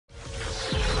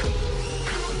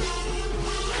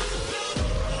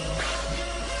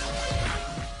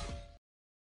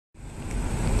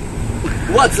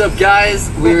What's up, guys?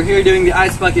 We're here doing the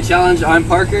Ice Bucket Challenge. I'm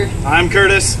Parker. I'm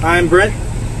Curtis. I'm Brent.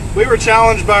 We were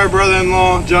challenged by our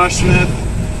brother-in-law, Josh Smith.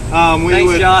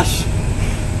 Thanks, Josh.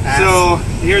 So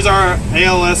here's our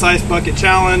ALS Ice Bucket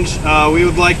Challenge. We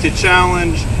would like to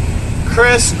challenge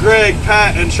Chris, Greg,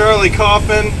 Pat, and Charlie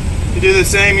Coffin to do the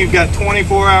same. You've got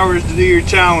 24 hours to do your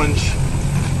challenge.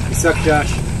 You suck,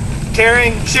 Josh.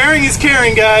 Sharing is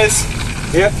caring, guys.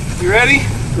 Yep. You ready?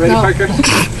 Ready, no. Parker?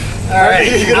 All right.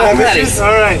 You gonna have ready. issues?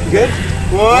 All right. Good?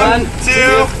 One,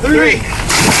 two, three.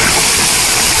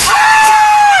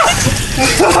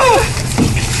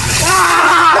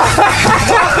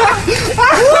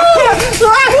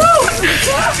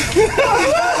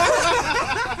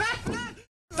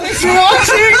 Thanks for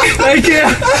watching. Thank you.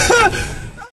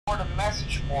 A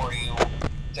message for you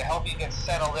to help you get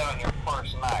settled in on your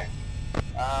first night.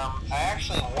 I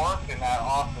actually work